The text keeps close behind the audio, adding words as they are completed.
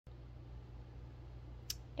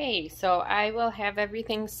Okay, so I will have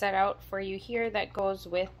everything set out for you here that goes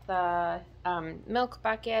with the milk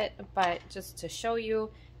bucket, but just to show you,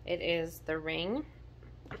 it is the ring,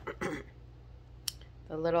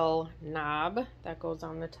 the little knob that goes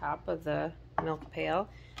on the top of the milk pail,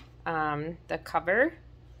 the cover,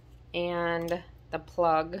 and the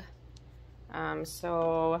plug.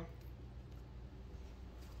 So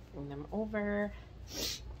bring them over.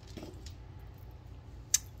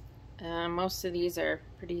 Most of these are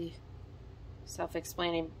pretty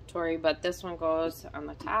self-explanatory, but this one goes on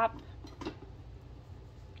the top.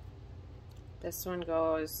 This one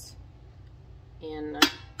goes in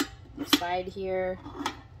the side here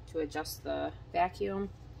to adjust the vacuum.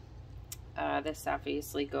 This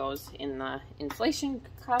obviously goes in the inflation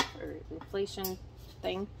cup or inflation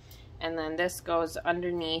thing. And then this goes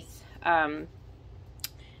underneath.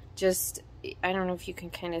 I don't know if you can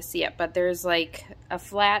kind of see it, but there's like a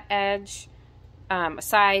flat edge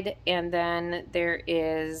side, and then there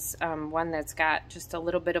is one that's got just a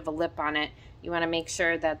little bit of a lip on it. You want to make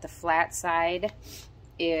sure that the flat side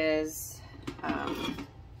is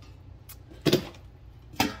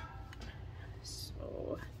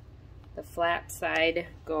so the flat side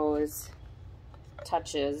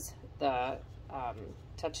touches the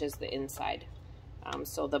inside.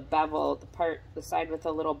 So the bevel, the side with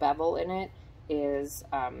a little bevel in it is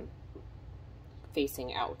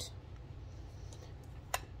facing out.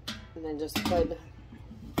 And then just put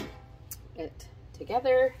it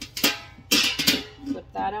together, flip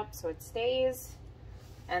that up so it stays,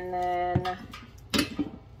 and then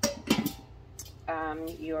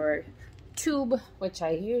your tube, which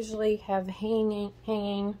I usually have hanging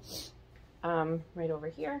right over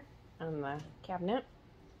here on the cabinet.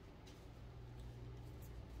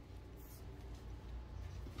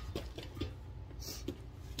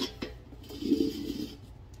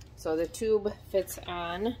 So the tube fits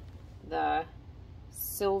on the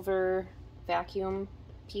silver vacuum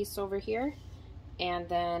piece over here, and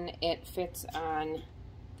then it fits on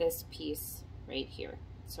this piece right here.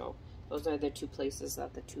 So those are the two places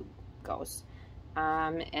that the tube goes.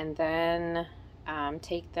 And then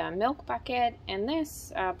take the milk bucket and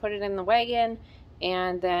this, put it in the wagon,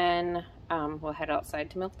 and then we'll head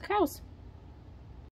outside to milk the cows.